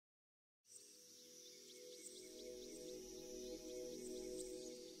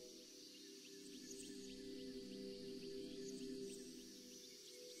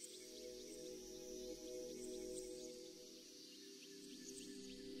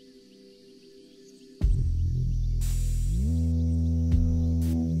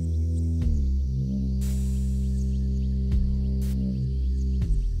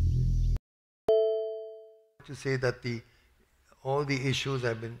to say that all the issues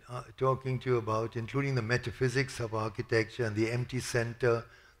I've been talking to you about, including the metaphysics of architecture and the empty center,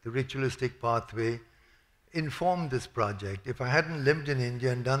 the ritualistic pathway, informed this project. If I hadn't lived in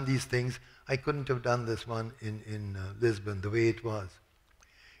India and done these things, I couldn't have done this one in Lisbon the way it was.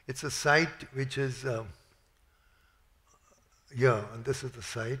 It's a site which is here, and this is the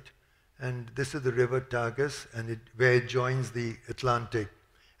site, and this is the river Tagus, and where it joins the Atlantic,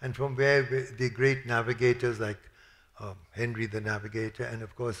 and from where the great navigators like Henry the Navigator, and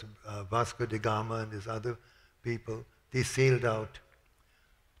of course Vasco da Gama and his other people, they sailed out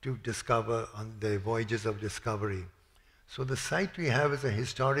to discover on their voyages of discovery. So the site we have is a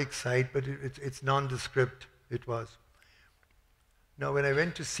historic site, but it's nondescript, it was. Now when I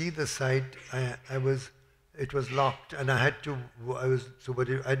went to see the site, it was locked, and I'd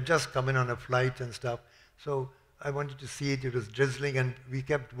just come in on a flight and stuff, so I wanted to see it. It was drizzling, and we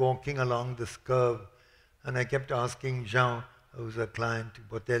kept walking along this curve, and I kept asking Jean, who's a client,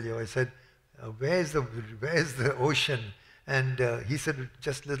 Botelho, I said, where's the ocean? And he said,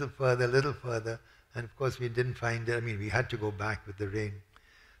 just a little further, and of course we didn't find it. I mean, we had to go back with the rain.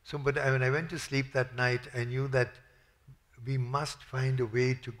 So, but when I went to sleep that night, I knew that we must find a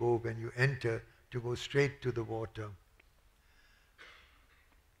way to go when you enter, to go straight to the water.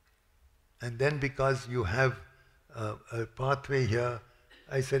 And then because you have a pathway here,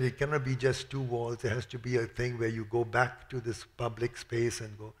 I said it cannot be just two walls. There has to be a thing where you go back to this public space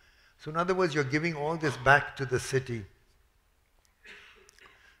and go. So in other words, you're giving all this back to the city.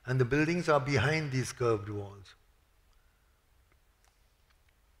 And the buildings are behind these curved walls.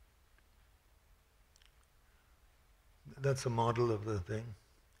 That's a model of the thing.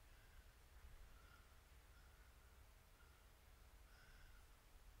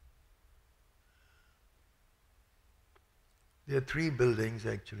 There are three buildings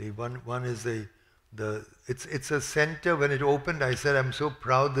actually. One is it's a center. When it opened, I said, I'm so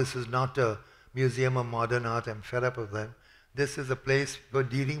proud this is not a museum of modern art. I'm fed up of them. This is a place for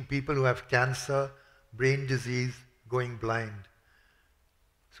dealing people who have cancer, brain disease, going blind.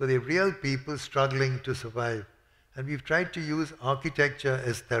 So they're real people struggling to survive. And we've tried to use architecture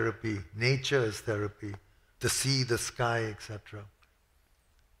as therapy, nature as therapy, the sea, the sky, etc.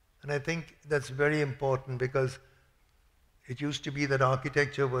 And I think that's very important because it used to be that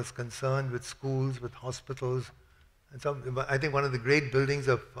architecture was concerned with schools, with hospitals. And I think one of the great buildings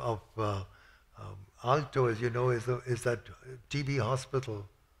of Alto, as you know, is that TB hospital.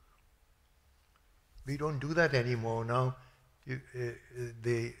 We don't do that anymore now.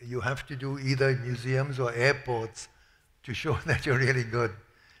 You have to do either museums or airports to show that you're really good.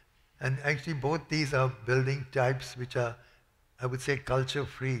 And actually both these are building types which are, I would say,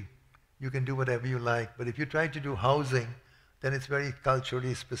 culture-free. You can do whatever you like. But if you try to do housing, then it's very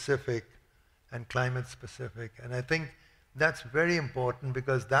culturally specific and climate specific. And I think that's very important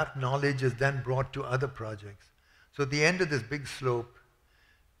because that knowledge is then brought to other projects. So at the end of this big slope,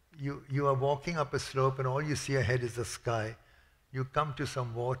 you are walking up a slope and all you see ahead is the sky. You come to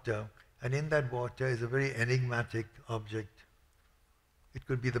some water, and in that water is a very enigmatic object. It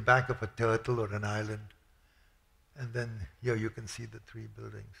could be the back of a turtle or an island. And then here you can see the three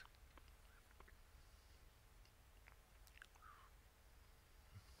buildings.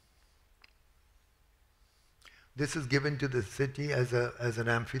 This is given to the city as an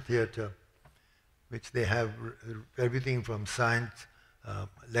amphitheater, which they have everything from science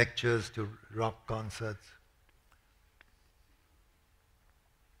lectures to rock concerts.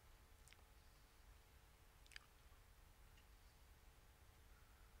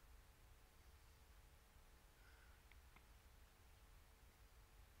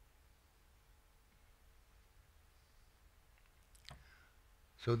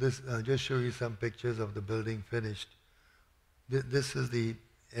 So this, I'll just show you some pictures of the building finished. This is the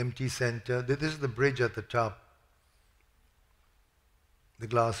empty center. This is the bridge at the top, the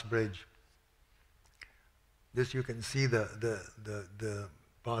glass bridge. This you can see the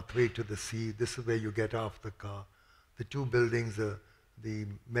pathway to the sea. This is where you get off the car. The two buildings, the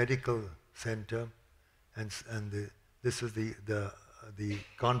medical center, and this is the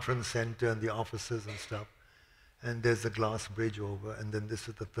conference center and the offices and stuff. And there's a glass bridge over, and then this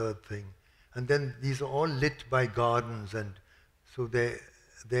is the third thing. And then these are all lit by gardens, and so there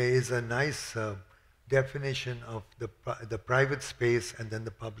is a nice definition of the private space and then the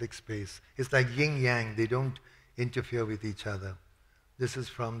public space. It's like yin-yang, they don't interfere with each other. This is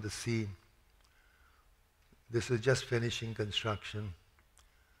from the sea. This is just finishing construction.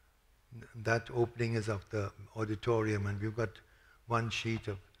 That opening is of the auditorium, and we've got one sheet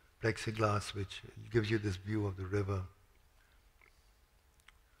of plexiglass which gives you this view of the river.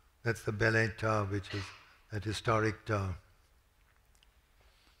 That's the Bel Air Tower, which is that historic tower.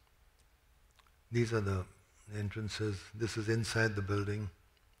 These are the entrances. This is inside the building.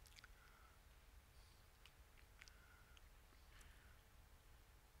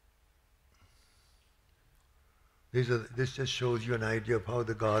 This just shows you an idea of how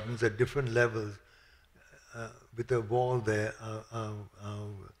the gardens at different levels, with a wall there, are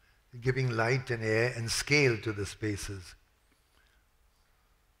giving light and air and scale to the spaces.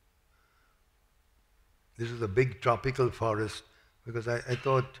 This is a big tropical forest, because I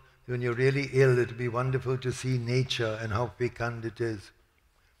thought when you're really ill, it would be wonderful to see nature and how fecund it is.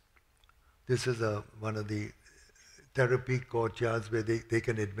 This is one of the therapy courtyards where they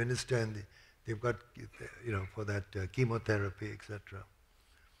can administer, and they've got, for that chemotherapy, etc.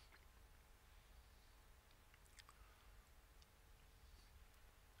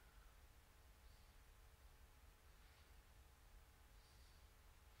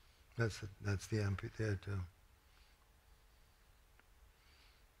 That's the amphitheater.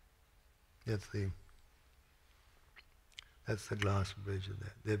 That's the glass bridge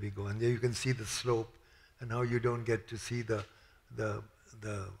there. There we go. And there you can see the slope, and now you don't get to see the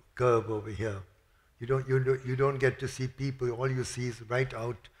curve over here. You don't get to see people. All you see is right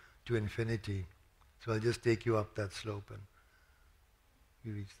out to infinity. So I'll just take you up that slope, and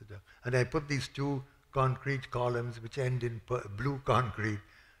you reach the top. And I put these two concrete columns which end in blue concrete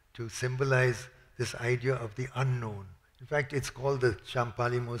to symbolize this idea of the unknown. In fact, it's called the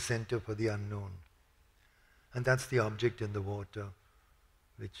Champalimaud Centre for the Unknown. And that's the object in the water,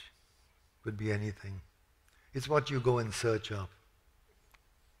 which could be anything. It's what you go in search of.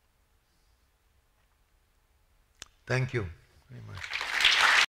 Thank you very much.